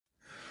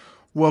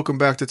Welcome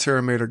back to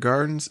Terra Mater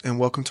Gardens, and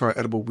welcome to our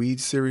edible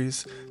weeds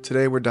series.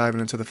 Today we're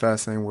diving into the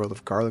fascinating world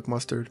of garlic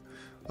mustard,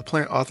 a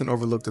plant often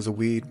overlooked as a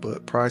weed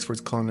but prized for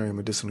its culinary and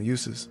medicinal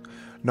uses.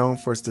 Known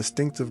for its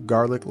distinctive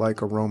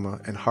garlic-like aroma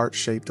and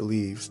heart-shaped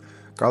leaves,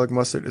 garlic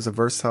mustard is a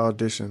versatile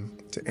addition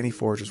to any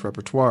forager's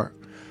repertoire.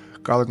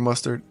 Garlic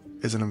mustard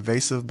is an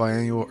invasive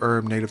biennial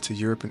herb native to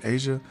Europe and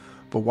Asia,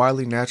 but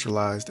widely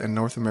naturalized in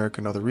North America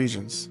and other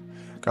regions.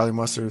 Garlic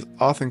mustard is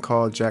often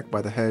called Jack by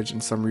the hedge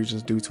in some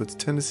regions due to its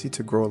tendency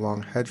to grow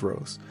along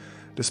hedgerows.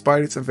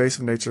 Despite its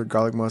invasive nature,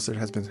 garlic mustard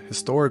has been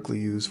historically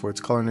used for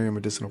its culinary and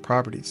medicinal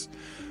properties.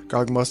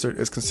 Garlic mustard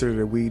is considered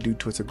a weed due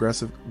to its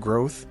aggressive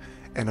growth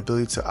and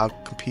ability to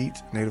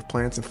outcompete native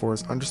plants in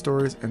forest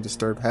understories and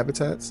disturbed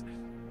habitats.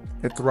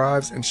 It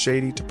thrives in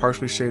shady to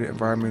partially shaded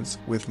environments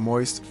with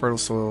moist, fertile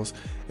soils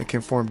and can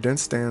form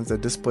dense stands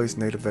that displace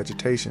native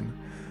vegetation.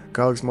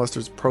 Garlic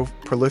mustard's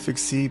prolific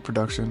seed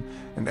production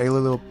and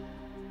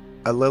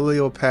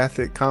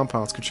allelopathic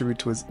compounds contribute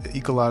to its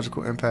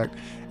ecological impact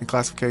and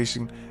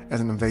classification as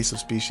an invasive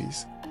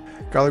species.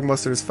 Garlic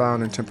mustard is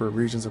found in temperate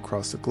regions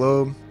across the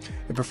globe.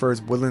 It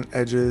prefers woodland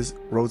edges,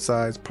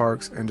 roadsides,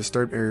 parks, and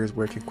disturbed areas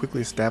where it can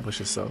quickly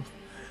establish itself.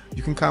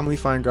 You can commonly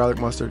find garlic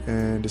mustard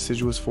in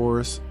deciduous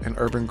forests and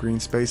urban green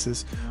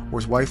spaces,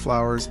 where its white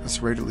flowers and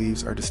serrated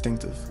leaves are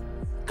distinctive.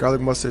 Garlic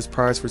mustard is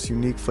prized for its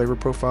unique flavor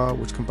profile,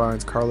 which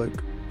combines garlic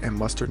and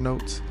mustard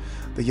notes.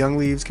 The young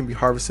leaves can be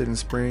harvested in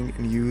spring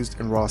and used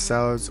in raw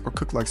salads or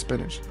cooked like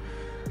spinach.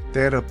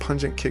 They add a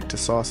pungent kick to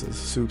sauces,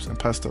 soups, and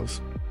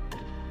pestos.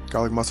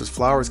 Garlic mustard's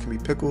flowers can be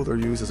pickled or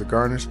used as a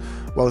garnish,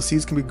 while the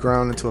seeds can be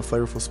ground into a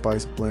flavorful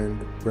spice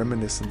blend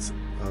reminiscent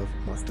of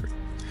mustard.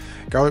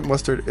 Garlic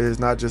mustard is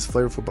not just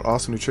flavorful but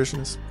also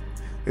nutritious.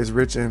 It is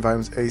rich in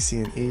vitamins A, C,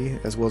 and E,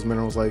 as well as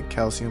minerals like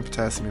calcium,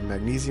 potassium, and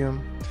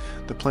magnesium.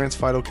 The plant's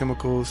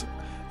phytochemicals,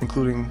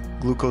 including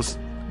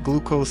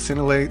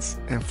glucosinolates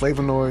and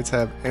flavonoids,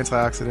 have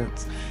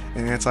antioxidants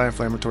and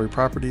anti-inflammatory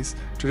properties.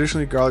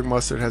 Traditionally, garlic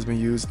mustard has been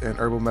used in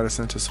herbal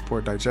medicine to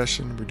support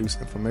digestion, reduce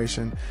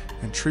inflammation,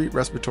 and treat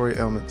respiratory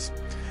ailments.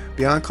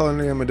 Beyond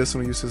culinary and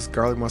medicinal uses,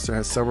 garlic mustard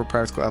has several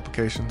practical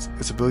applications.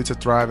 Its ability to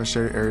thrive in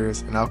shaded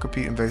areas and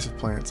outcompete invasive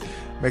plants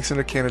makes it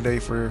a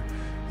candidate for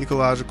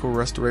ecological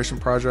restoration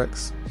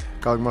projects.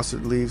 Garlic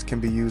mustard leaves can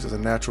be used as a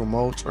natural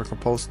mulch or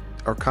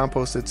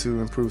composted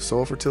to improve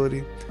soil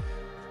fertility.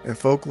 In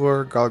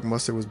folklore, garlic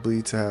mustard was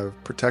believed to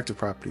have protective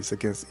properties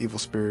against evil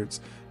spirits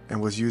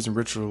and was used in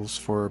rituals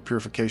for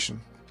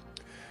purification.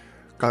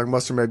 Garlic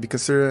mustard may be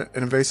considered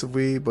an invasive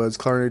weed, but its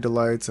culinary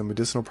delights and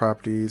medicinal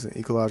properties and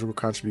ecological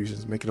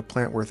contributions make it a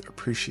plant worth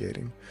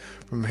appreciating.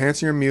 From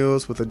enhancing your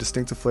meals with a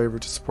distinctive flavor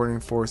to supporting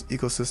forest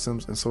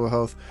ecosystems and soil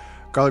health,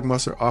 garlic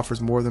mustard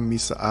offers more than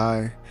meets the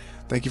eye.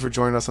 Thank you for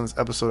joining us on this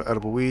episode of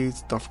Edible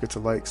Weeds. Don't forget to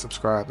like,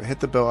 subscribe, and hit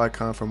the bell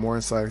icon for more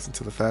insights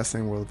into the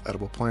fascinating world of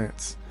edible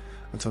plants.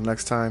 Until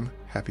next time,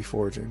 happy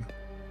foraging.